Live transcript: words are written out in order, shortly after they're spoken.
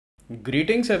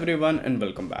Greetings everyone and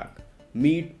welcome back.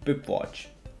 Meet PIPWATCH,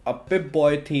 a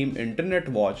Pip-Boy themed internet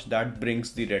watch that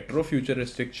brings the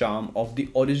retro-futuristic charm of the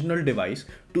original device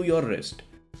to your wrist.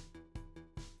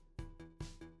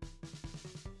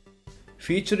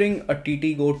 Featuring a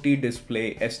TTGO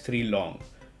T-Display S3 long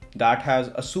that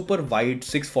has a super wide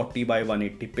 640 by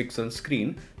 180 pixel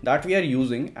screen that we are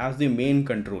using as the main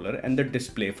controller and the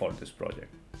display for this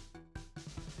project.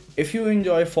 If you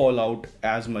enjoy Fallout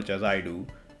as much as I do,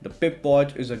 the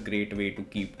PIPWATCH is a great way to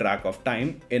keep track of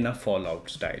time in a Fallout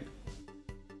style.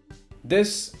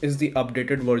 This is the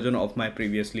updated version of my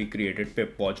previously created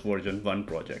PIPWATCH version 1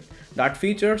 project that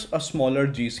features a smaller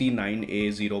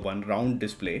GC9A01 round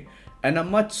display and a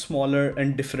much smaller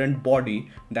and different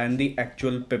body than the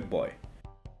actual Pip-Boy.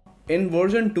 In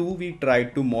version 2, we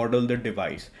tried to model the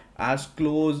device as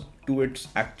close to its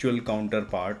actual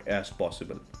counterpart as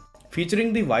possible,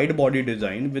 featuring the wide body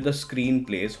design with the screen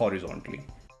placed horizontally.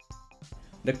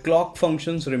 The clock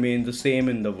functions remain the same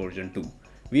in the version 2.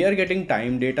 We are getting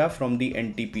time data from the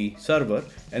NTP server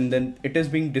and then it is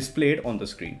being displayed on the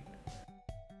screen.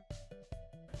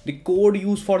 The code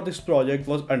used for this project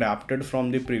was adapted from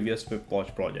the previous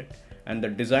PIPWATCH project and the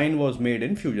design was made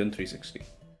in Fusion 360.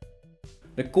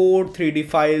 The code, 3D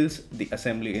files, the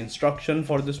assembly instruction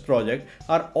for this project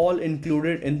are all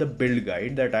included in the build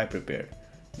guide that I prepared.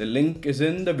 The link is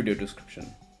in the video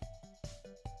description.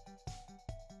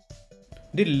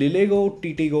 The Liligo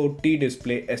TTGO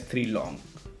T-Display S3 long,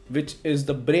 which is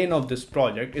the brain of this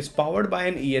project, is powered by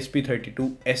an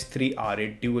ESP32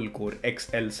 S3R8 dual-core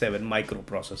XL7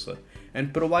 microprocessor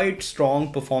and provides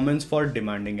strong performance for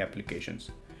demanding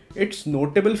applications. Its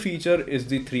notable feature is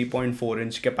the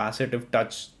 3.4-inch capacitive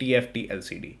touch TFT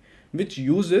LCD, which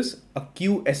uses a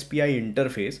QSPI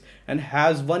interface and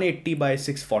has 180 by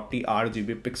 640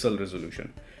 RGB pixel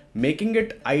resolution, making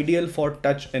it ideal for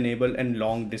touch-enabled and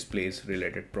long displays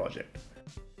related project.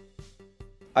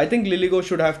 I think Liligo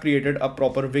should have created a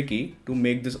proper wiki to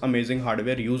make this amazing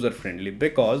hardware user-friendly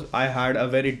because I had a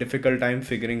very difficult time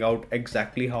figuring out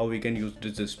exactly how we can use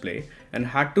this display and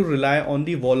had to rely on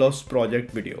the Volos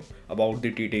project video about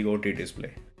the TTGO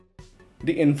T-Display.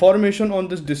 The information on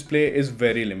this display is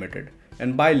very limited,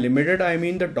 and by limited I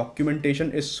mean the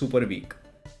documentation is super weak.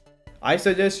 I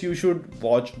suggest you should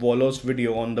watch Volos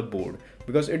video on the board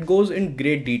because it goes in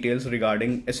great details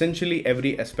regarding essentially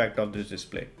every aspect of this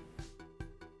display.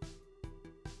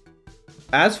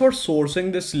 As for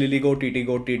sourcing this Liligo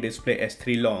TTGO T-Display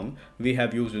S3 long we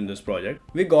have used in this project,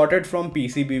 we got it from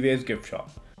PCBWay's gift shop.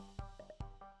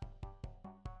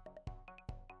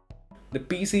 The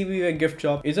PCBWay gift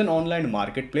shop is an online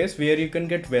marketplace where you can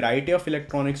get variety of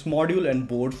electronics module and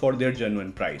board for their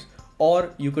genuine price.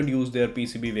 Or you could use their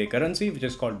PCBWay currency, which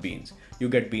is called beans. You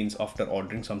get beans after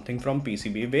ordering something from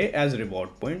PCBWay as reward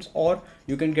points, or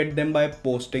you can get them by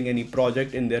posting any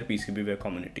project in their PCBWay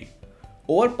community.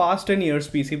 Over past 10 years,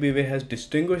 PCBWay has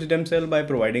distinguished themselves by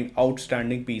providing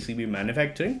outstanding PCB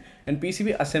manufacturing and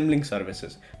PCB assembling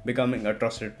services, becoming a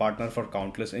trusted partner for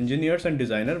countless engineers and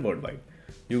designers worldwide.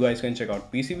 You guys can check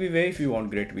out PCBWay if you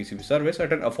want great PCB service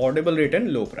at an affordable rate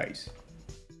and low price.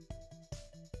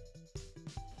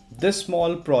 This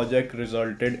small project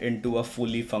resulted into a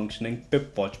fully functioning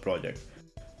PIPWATCH project,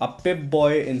 a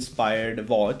Pip-Boy inspired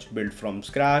watch built from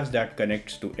scratch that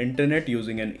connects to internet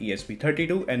using an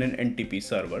ESP32 and an NTP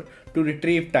server to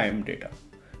retrieve time data,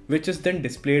 which is then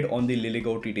displayed on the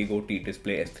Liligo TTGO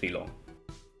T-Display S3 long.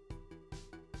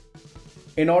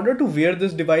 In order to wear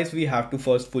this device, we have to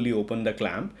first fully open the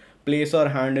clamp, place our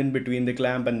hand in between the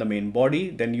clamp and the main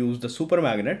body, then use the super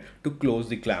magnet to close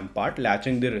the clamp part,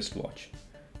 latching the wristwatch.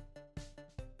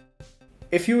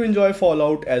 If you enjoy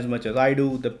Fallout as much as I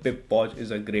do, the PIPWATCH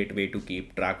is a great way to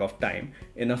keep track of time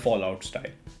in a Fallout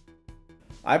style.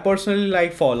 I personally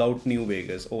like Fallout New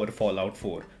Vegas over Fallout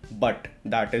 4, but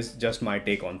that is just my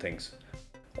take on things.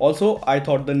 Also, I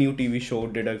thought the new TV show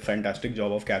did a fantastic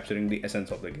job of capturing the essence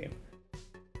of the game.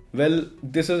 Well,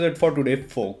 this is it for today,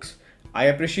 folks. I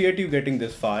appreciate you getting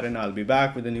this far and I'll be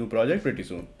back with a new project pretty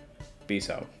soon. Peace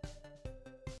out.